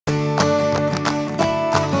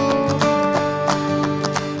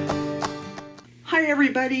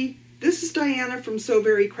everybody, this is Diana from So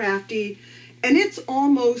Very Crafty, and it's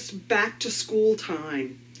almost back to school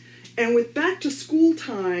time. And with back to school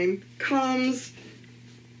time comes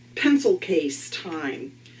pencil case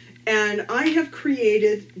time. And I have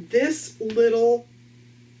created this little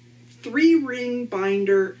 3-ring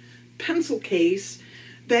binder pencil case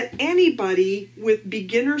that anybody with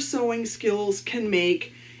beginner sewing skills can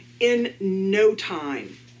make in no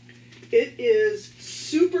time. It is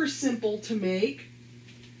super simple to make.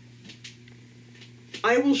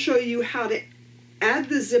 I will show you how to add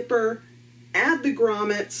the zipper, add the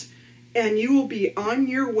grommets, and you will be on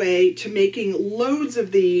your way to making loads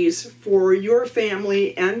of these for your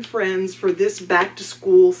family and friends for this back to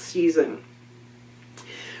school season.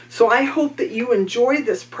 So I hope that you enjoy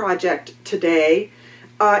this project today.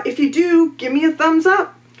 If you do, give me a thumbs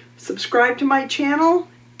up, subscribe to my channel,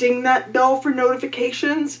 ding that bell for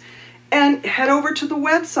notifications, and head over to the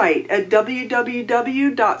website at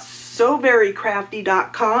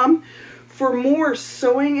www.soverycrafty.com for more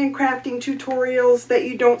sewing and crafting tutorials that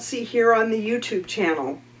you don't see here on the YouTube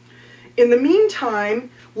channel. In the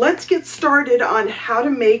meantime, let's get started on how to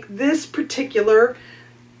make this particular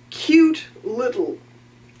cute little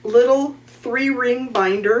 3-ring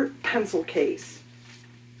binder pencil case.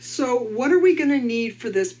 So what are we going to need for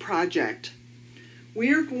this project?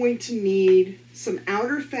 We are going to need some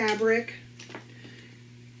outer fabric,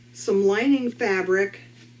 some lining fabric,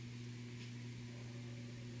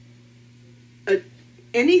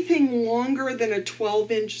 anything longer than a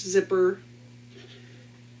 12-inch zipper,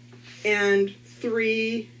 and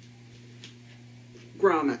 3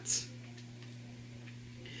 grommets.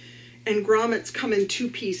 And grommets come in 2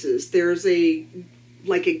 pieces. There's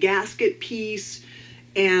like a gasket piece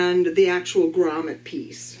and the actual grommet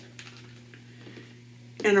piece.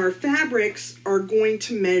 And our fabrics are going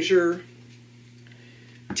to measure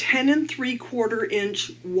 10 3/4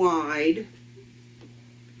 inch wide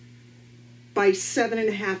by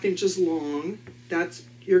 7.5 inches long.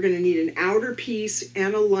 You're going to need an outer piece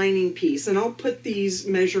and a lining piece. And I'll put these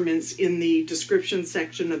measurements in the description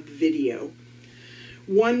section of the video.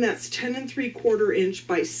 One that's 10 3/4 inch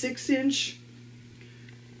by 6 inch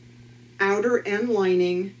outer and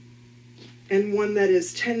lining, and one that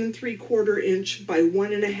is 10 3/4 inch by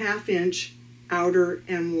 1.5 inch outer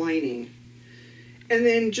and lining. And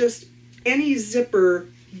then just any zipper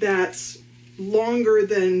that's longer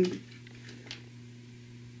than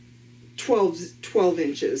 12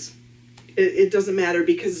 inches. It doesn't matter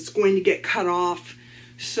because it's going to get cut off.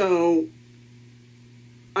 So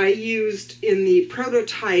I used, in the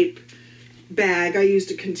prototype bag, I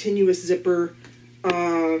used a continuous zipper.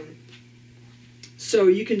 So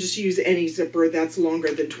you can just use any zipper that's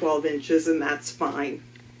longer than 12 inches and that's fine.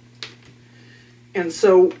 And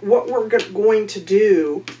so what we're going to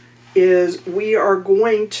do is we are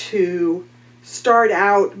going to start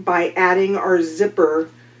out by adding our zipper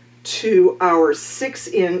to our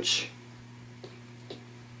 6-inch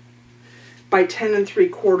by 10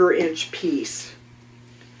 3/4 inch piece.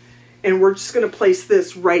 And we're just going to place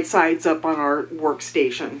this right sides up on our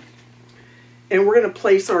workstation. And we're going to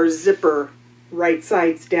place our zipper right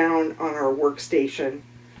sides down on our workstation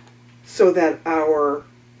so that our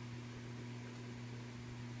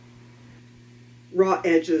raw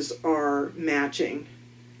edges are matching.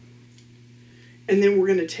 And then we're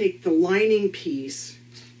going to take the lining piece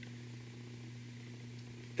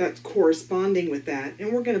that's corresponding with that,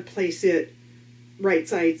 and we're going to place it right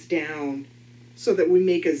sides down so that we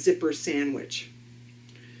make a zipper sandwich.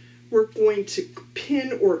 We're going to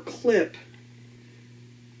pin or clip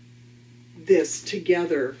this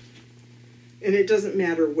together, and it doesn't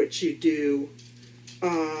matter what you do.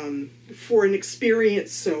 For an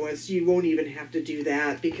experienced sewist, you won't even have to do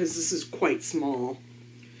that because this is quite small.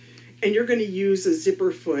 And you're going to use a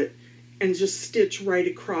zipper foot and just stitch right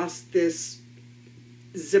across this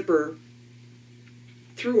zipper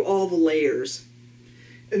through all the layers.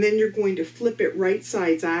 And then you're going to flip it right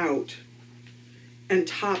sides out and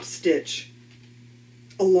top stitch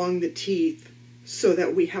along the teeth so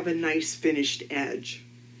that we have a nice finished edge.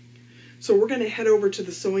 So we're going to head over to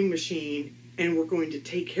the sewing machine and we're going to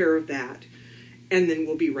take care of that, and then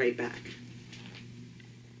we'll be right back.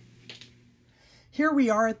 Here we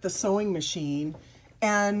are at the sewing machine,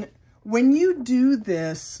 and when you do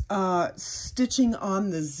this stitching on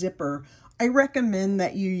the zipper, I recommend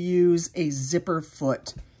that you use a zipper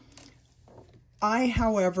foot. I,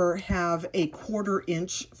 however, have a 1/4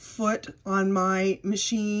 inch foot on my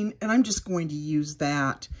machine, and I'm just going to use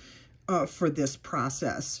that for this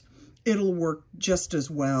process. It'll work just as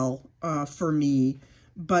well for me,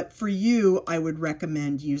 but for you, I would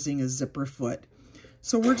recommend using a zipper foot.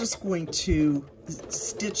 So we're just going to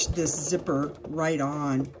stitch this zipper right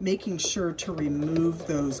on, making sure to remove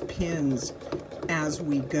those pins as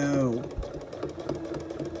we go.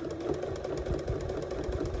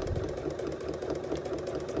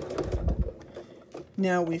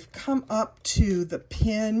 Now we've come up to the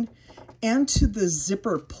pin and to the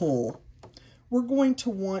zipper pull. We're going to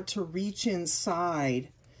want to reach inside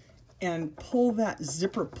and pull that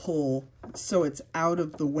zipper pull so it's out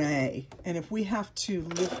of the way. And if we have to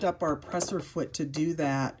lift up our presser foot to do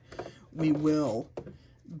that, we will.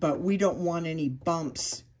 But we don't want any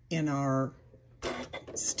bumps in our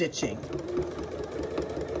stitching.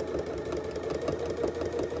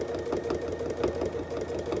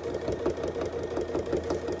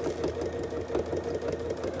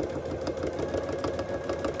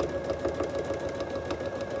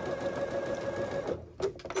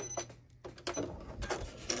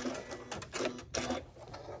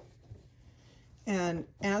 And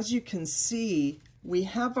as you can see, we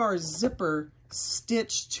have our zipper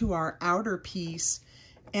stitched to our outer piece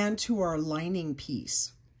and to our lining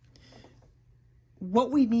piece.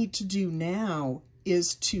 What we need to do now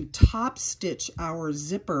is to top stitch our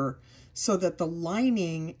zipper so that the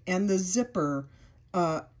lining and the zipper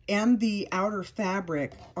and the outer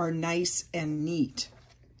fabric are nice and neat.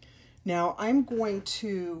 Now I'm going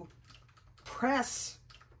to press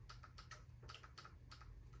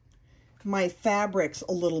my fabrics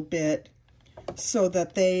a little bit so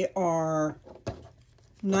that they are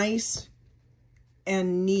nice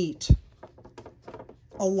and neat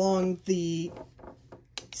along the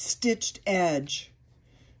stitched edge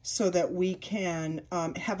so that we can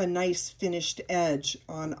have a nice finished edge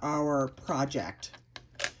on our project.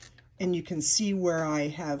 And you can see where I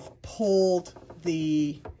have pulled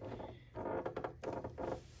the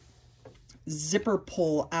zipper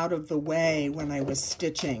pull out of the way when I was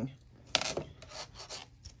stitching.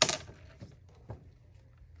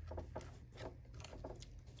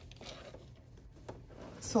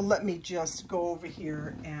 So let me just go over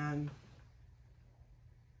here and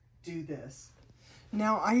do this.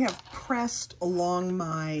 Now I have pressed along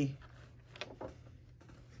my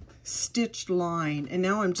stitched line, and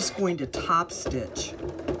now I'm just going to top stitch.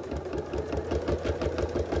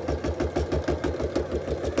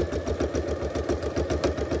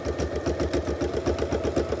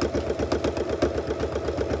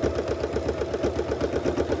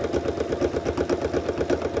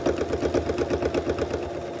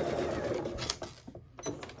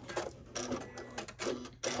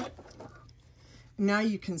 Now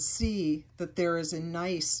you can see that there is a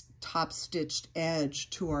nice top stitched edge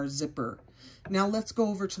to our zipper. Now let's go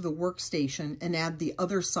over to the workstation and add the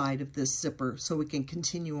other side of this zipper so we can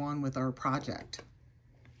continue on with our project.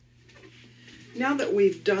 Now that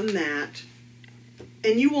we've done that,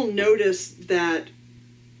 and you will notice that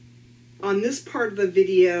on this part of the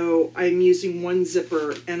video I'm using one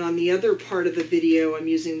zipper, and on the other part of the video I'm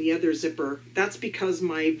using the other zipper. That's because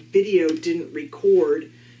my video didn't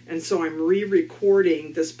record, and so I'm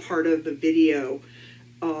re-recording this part of the video,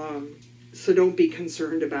 so don't be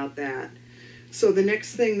concerned about that. So the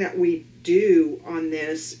next thing that we do on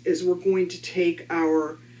this is we're going to take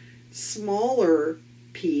our smaller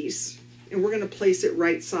piece and we're going to place it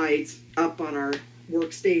right sides up on our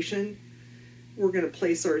workstation. We're going to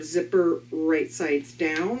place our zipper right sides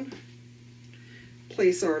down,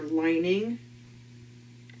 place our lining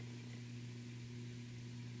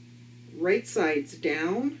right sides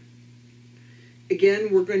down. Again,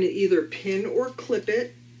 we're going to either pin or clip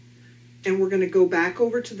it, and we're going to go back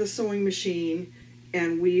over to the sewing machine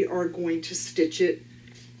and we are going to stitch it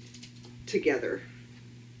together.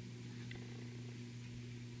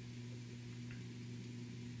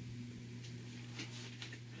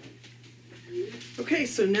 Okay,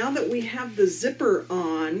 so now that we have the zipper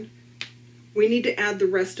on, we need to add the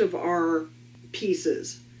rest of our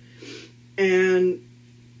pieces. And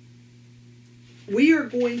we are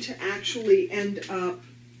going to actually end up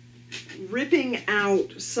ripping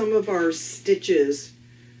out some of our stitches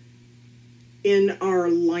in our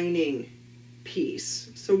lining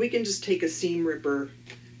piece. So we can just take a seam ripper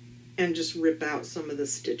and just rip out some of the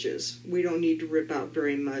stitches. We don't need to rip out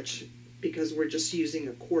very much because we're just using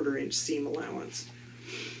a 1/4 inch seam allowance.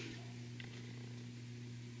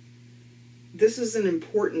 This is an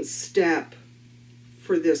important step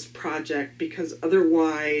for this project because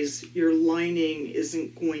otherwise your lining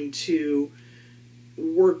isn't going to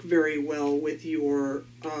work very well with your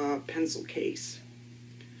pencil case.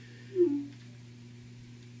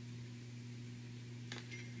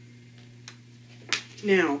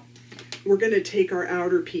 Now we're going to take our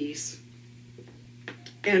outer piece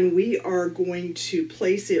and we are going to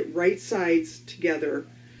place it right sides together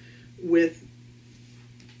with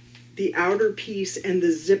the outer piece and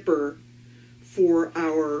the zipper for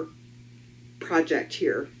our project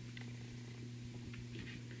here.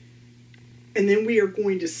 And then we are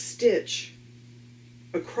going to stitch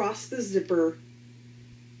across the zipper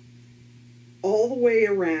all the way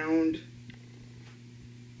around,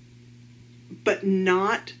 but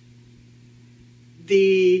not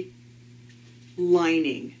the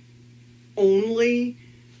lining, only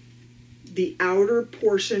the outer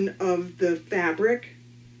portion of the fabric.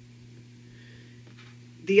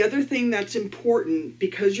 The other thing that's important,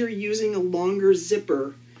 because you're using a longer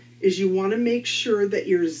zipper, is you want to make sure that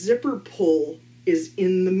your zipper pull is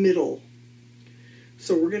in the middle.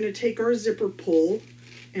 So we're going to take our zipper pull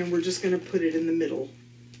and we're just going to put it in the middle,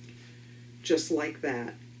 just like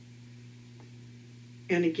that.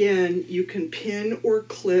 And again, you can pin or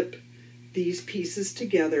clip these pieces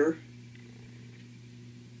together.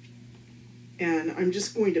 And I'm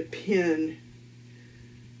just going to pin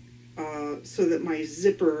so that my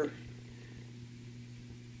zipper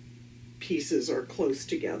pieces are close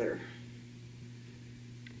together.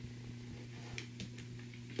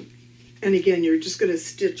 And again, you're just going to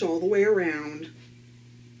stitch all the way around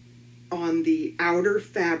on the outer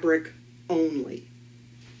fabric only.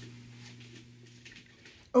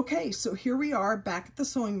 Okay, so here we are back at the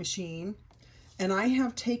sewing machine, and I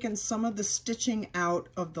have taken some of the stitching out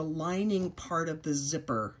of the lining part of the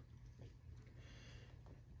zipper.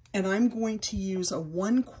 And I'm going to use a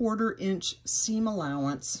 1/4 inch seam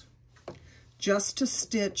allowance just to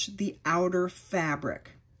stitch the outer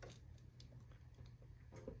fabric.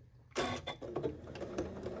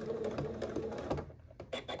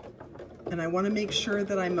 And I want to make sure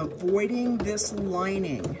that I'm avoiding this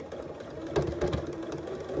lining.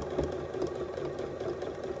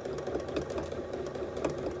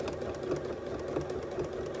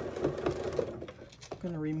 I'm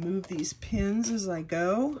going to remove these pins as I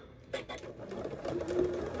go.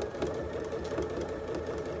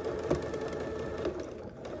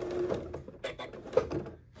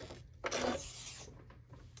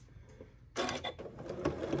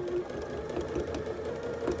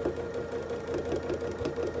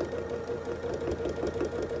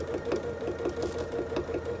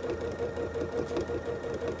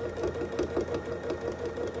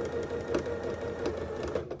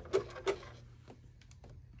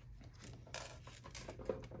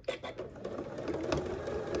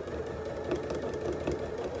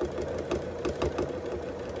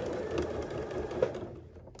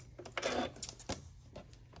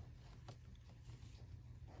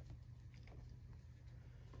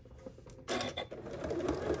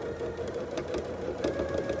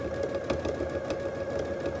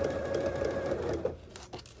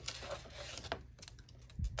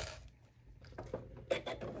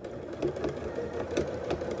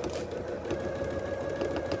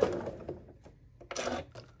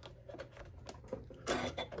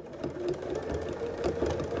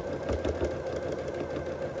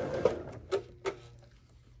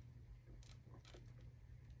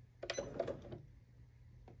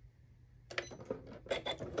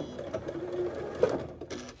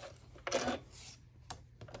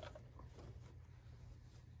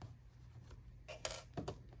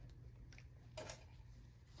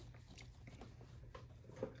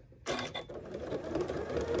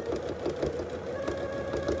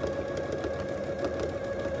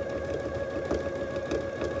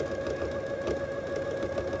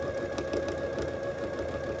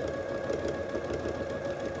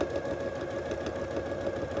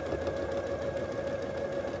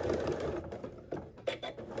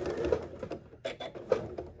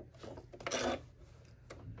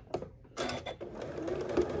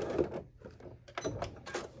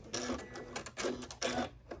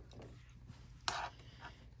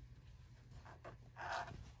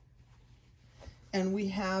 And we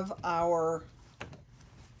have our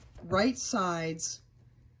right sides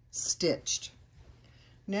stitched.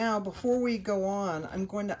 Now, before we go on, I'm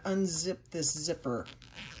going to unzip this zipper.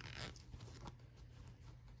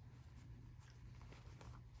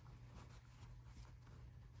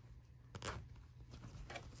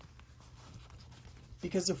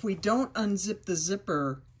 Because if we don't unzip the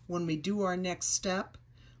zipper when we do our next step,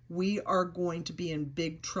 we are going to be in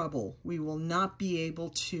big trouble. We will not be able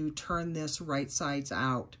to turn this right sides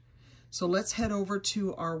out. So let's head over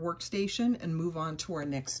to our workstation and move on to our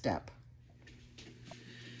next step.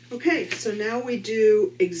 Okay, so now we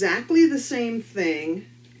do exactly the same thing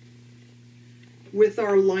with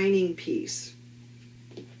our lining piece.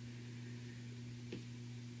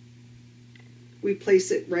 We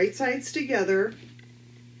place it right sides together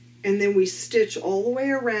and then we stitch all the way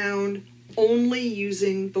around, only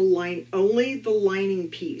using only the lining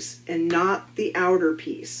piece and not the outer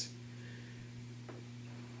piece.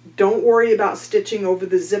 Don't worry about stitching over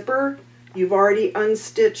the zipper. You've already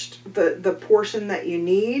unstitched the portion that you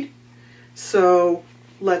need. So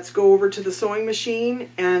let's go over to the sewing machine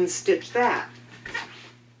and stitch that.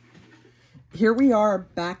 Here we are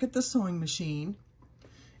back at the sewing machine,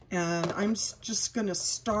 and I'm just going to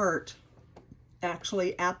start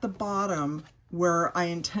actually at the bottom where I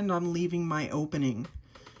intend on leaving my opening.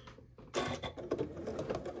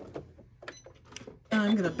 And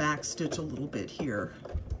I'm going to back stitch a little bit here.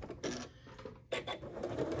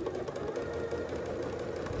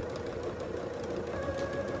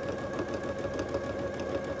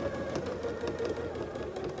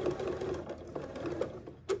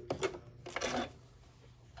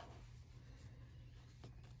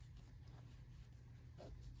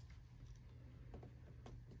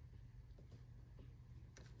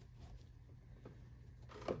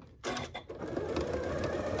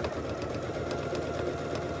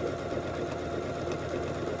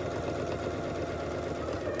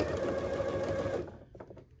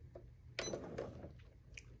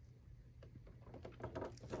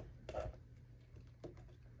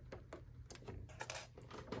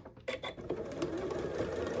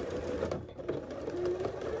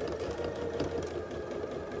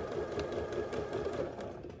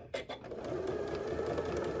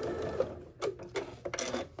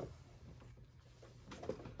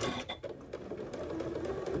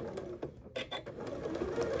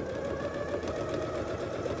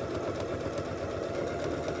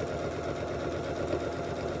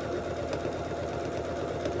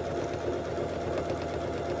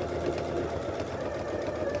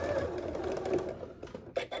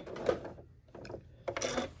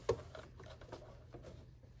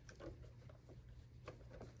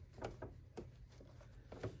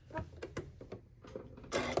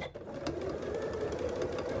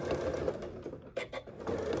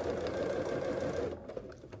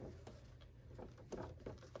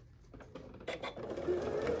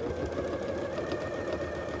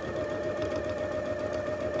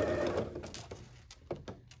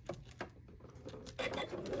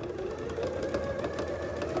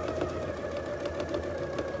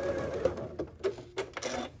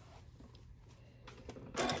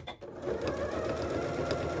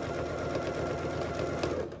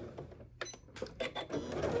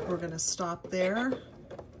 We're going to stop there,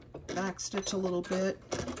 back stitch a little bit,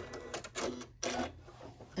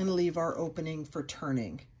 and leave our opening for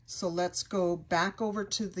turning. So let's go back over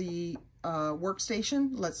to the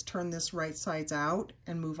workstation. Let's turn this right sides out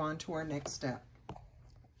and move on to our next step.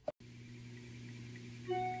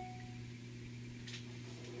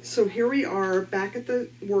 So here we are back at the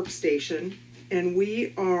workstation, and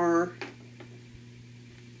we are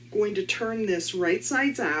going to turn this right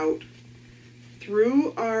sides out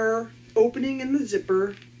through our opening in the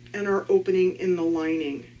zipper and our opening in the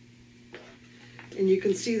lining. And you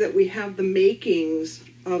can see that we have the makings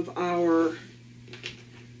of our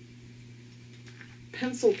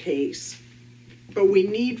pencil case, but we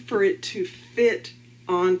need for it to fit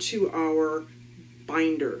onto our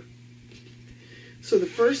binder. So the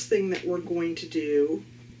first thing that we're going to do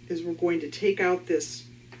is we're going to take out this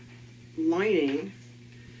lining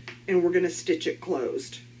and we're going to stitch it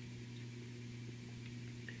closed.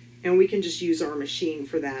 And we can just use our machine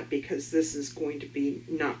for that because this is going to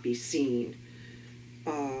not be seen.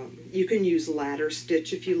 You can use ladder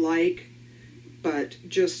stitch if you like, but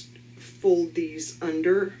just fold these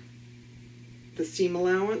under the seam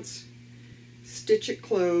allowance, stitch it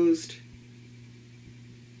closed,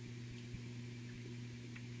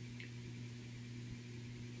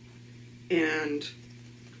 and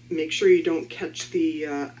make sure you don't catch the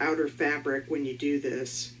outer fabric when you do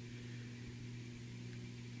this.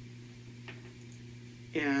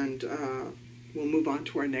 And we'll move on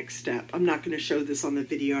to our next step. I'm not going to show this on the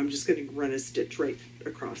video. I'm just going to run a stitch right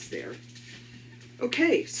across there.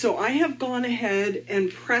 Okay, so I have gone ahead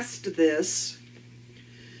and pressed this,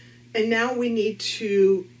 and now we need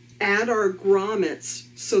to add our grommets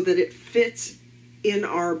so that it fits in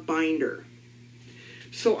our binder.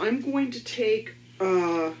 So I'm going to take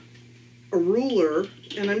a ruler,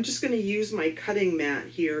 and I'm just going to use my cutting mat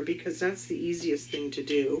here because that's the easiest thing to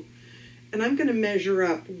do. And I'm going to measure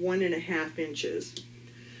up 1.5 inches.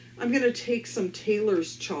 I'm going to take some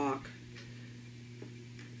tailor's chalk.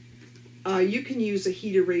 You can use a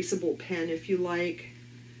heat erasable pen if you like,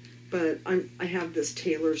 but I have this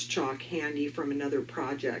tailor's chalk handy from another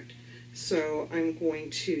project. So I'm going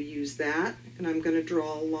to use that, and I'm going to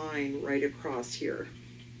draw a line right across here.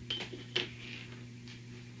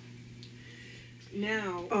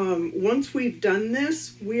 Now, once we've done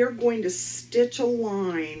this, we are going to stitch a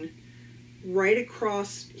line right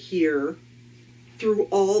across here through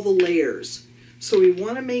all the layers. So we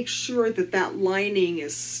want to make sure that that lining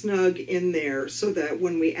is snug in there so that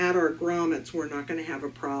when we add our grommets, we're not going to have a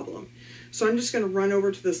problem. So I'm just going to run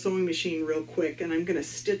over to the sewing machine real quick, and I'm going to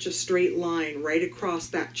stitch a straight line right across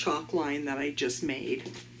that chalk line that I just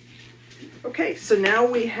made. Okay, so now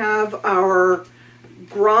we have our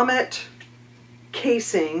grommet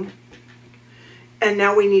casing, and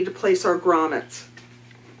now we need to place our grommets.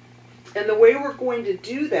 And the way we're going to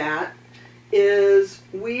do that is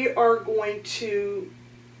we are going to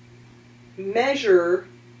measure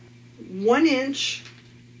 1 inch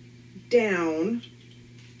down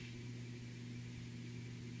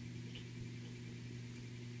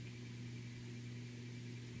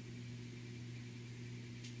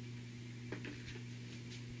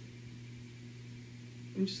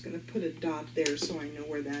I'm just going to put a dot there so I know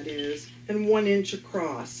where that is, and 1 inch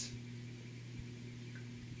across.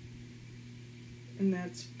 And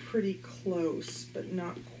that's pretty close, but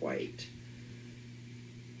not quite.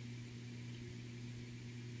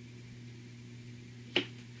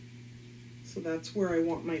 So that's where I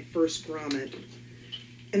want my first grommet.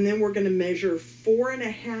 And then we're going to measure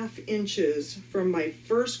 4.5 inches from my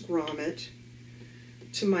first grommet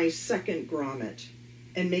to my second grommet,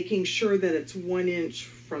 and making sure that it's 1 inch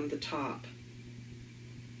from the top.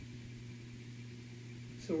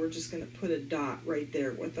 So we're just going to put a dot right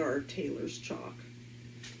there with our tailor's chalk.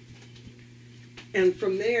 And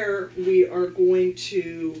from there, we are going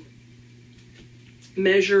to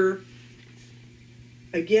measure,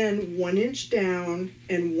 again, 1 inch down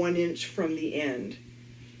and 1 inch from the end.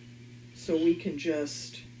 So we can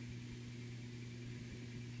just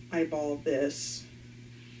eyeball this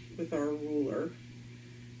with our ruler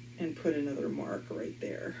and put another mark right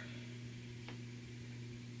there.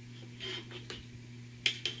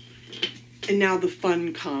 And now the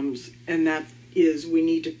fun comes, and that is we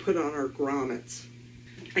need to put on our grommets.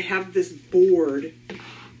 I have this board,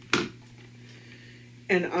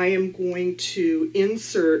 and I am going to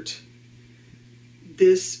insert,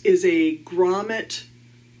 this is a grommet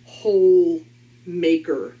hole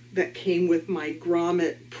maker that came with my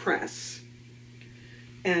Grommet Press.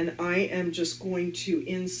 And I am just going to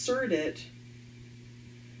insert it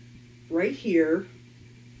right here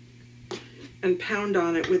and pound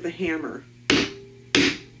on it with a hammer.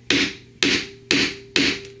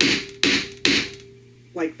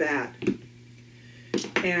 Like that.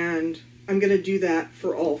 And I'm going to do that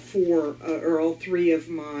for all four or all three of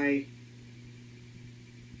my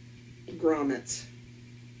grommets.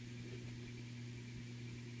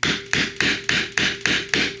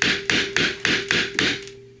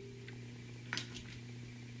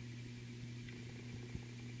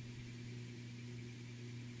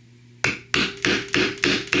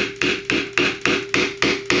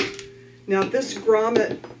 Now this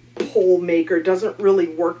grommet hole maker doesn't really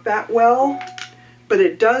work that well, but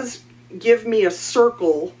it does give me a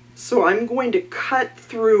circle, so I'm going to cut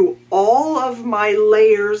through all of my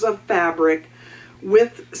layers of fabric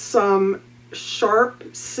with some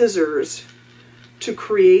sharp scissors to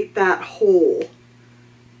create that hole.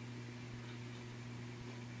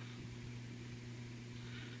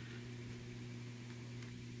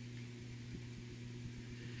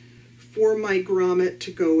 For my grommet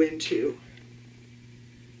to go into.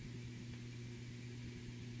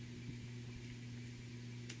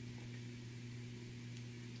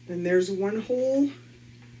 And there's one hole,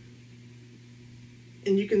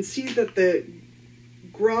 and you can see that the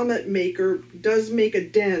grommet maker does make a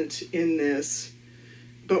dent in this,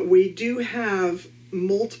 but we do have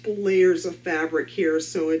multiple layers of fabric here,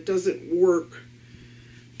 so it doesn't work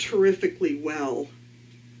terrifically well.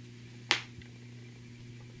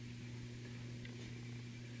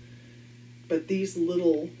 But these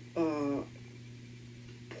little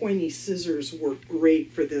pointy scissors work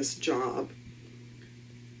great for this job.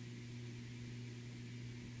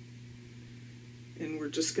 And we're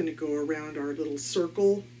just going to go around our little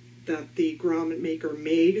circle that the grommet maker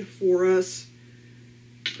made for us,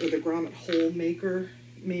 or the grommet hole maker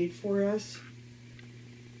made for us.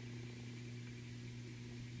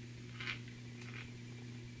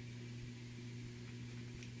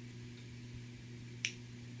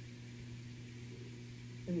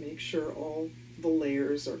 And make sure all the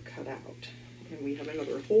layers are cut out. And we have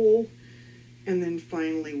another hole, and then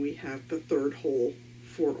finally we have the third hole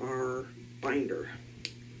for our binder.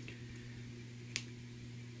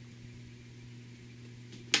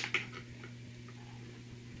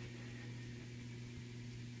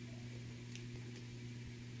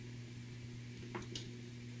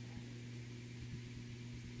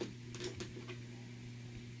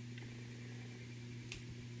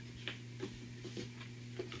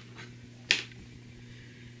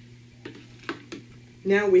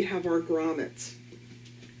 Now we have our grommets.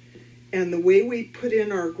 And the way we put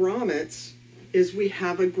in our grommets is we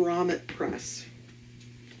have a Grommet Press.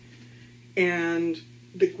 And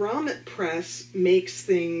the Grommet Press makes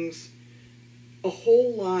things a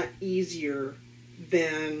whole lot easier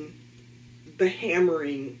than the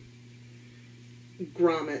hammering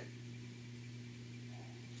grommet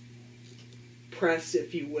press,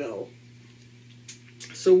 if you will.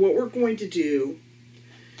 So what we're going to do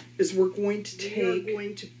is we're going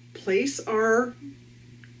to place our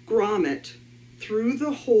grommet through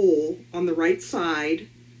the hole on the right side,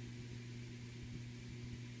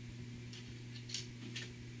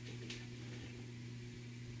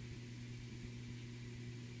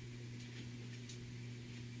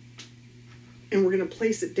 and we're going to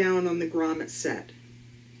place it down on the grommet set.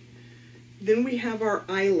 Then we have our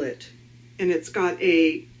eyelet, and it's got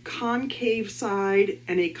a concave side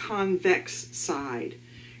and a convex side.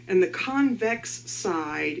 And the convex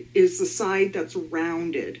side is the side that's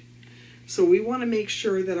rounded. So we want to make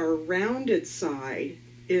sure that our rounded side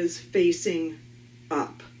is facing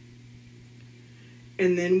up.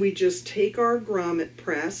 And then we just take our grommet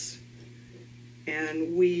press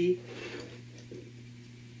and we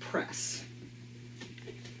press.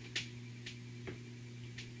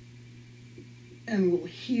 And we'll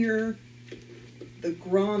hear the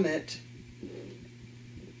grommet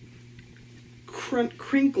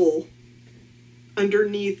crinkle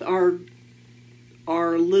underneath our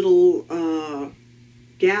little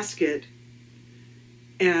gasket,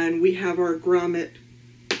 and we have our grommet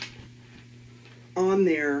on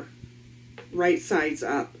there right sides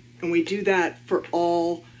up, and we do that for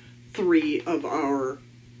all 3 of our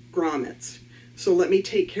grommets. So let me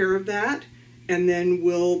take care of that, and then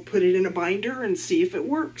we'll put it in a binder and see if it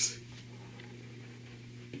works.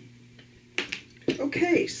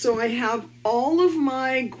 Okay, so I have all of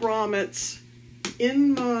my grommets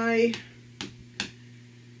in my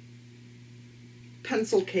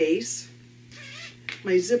pencil case.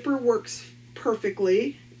 My zipper works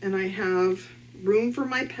perfectly, and I have room for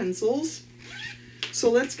my pencils.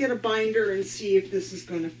 So let's get a binder and see if this is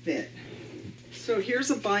going to fit. So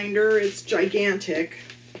here's a binder. It's gigantic,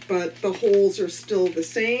 but the holes are still the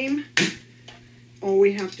same. All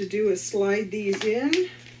we have to do is slide these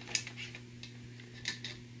in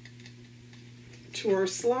to our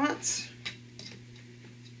slots,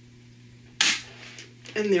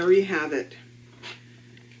 and there you have it.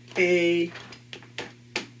 A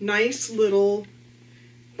nice little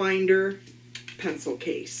binder pencil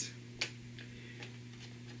case.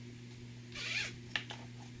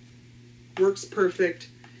 Works perfect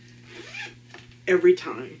every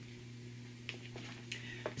time.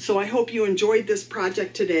 So I hope you enjoyed this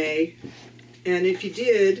project today, and if you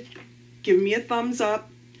did, give me a thumbs up,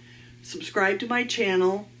 subscribe to my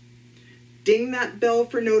channel, ding that bell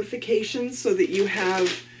for notifications so that you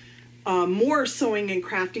have more sewing and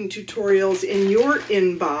crafting tutorials in your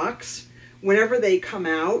inbox whenever they come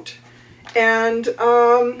out, and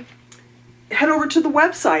head over to the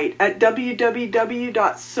website at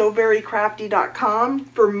www.sewverycrafty.com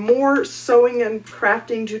for more sewing and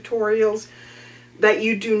crafting tutorials that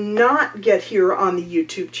you do not get here on the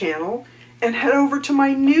YouTube channel, and head over to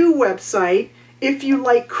my new website if you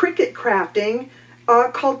like Cricut crafting,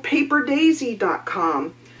 called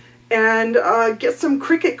paperdaisy.com, and get some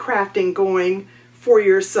Cricut crafting going for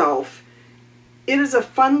yourself. It is a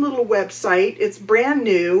fun little website. It's brand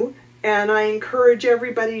new, and I encourage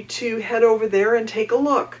everybody to head over there and take a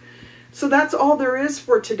look. So that's all there is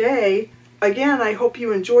for today. Again, I hope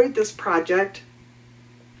you enjoyed this project,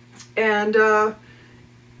 and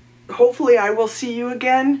hopefully I will see you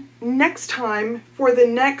again next time for the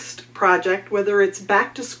next project, whether it's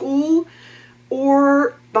back to school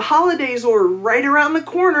or the holidays or right around the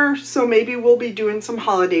corner, so maybe we'll be doing some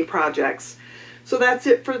holiday projects. So that's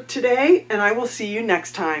it for today, and I will see you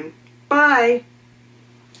next time. Bye!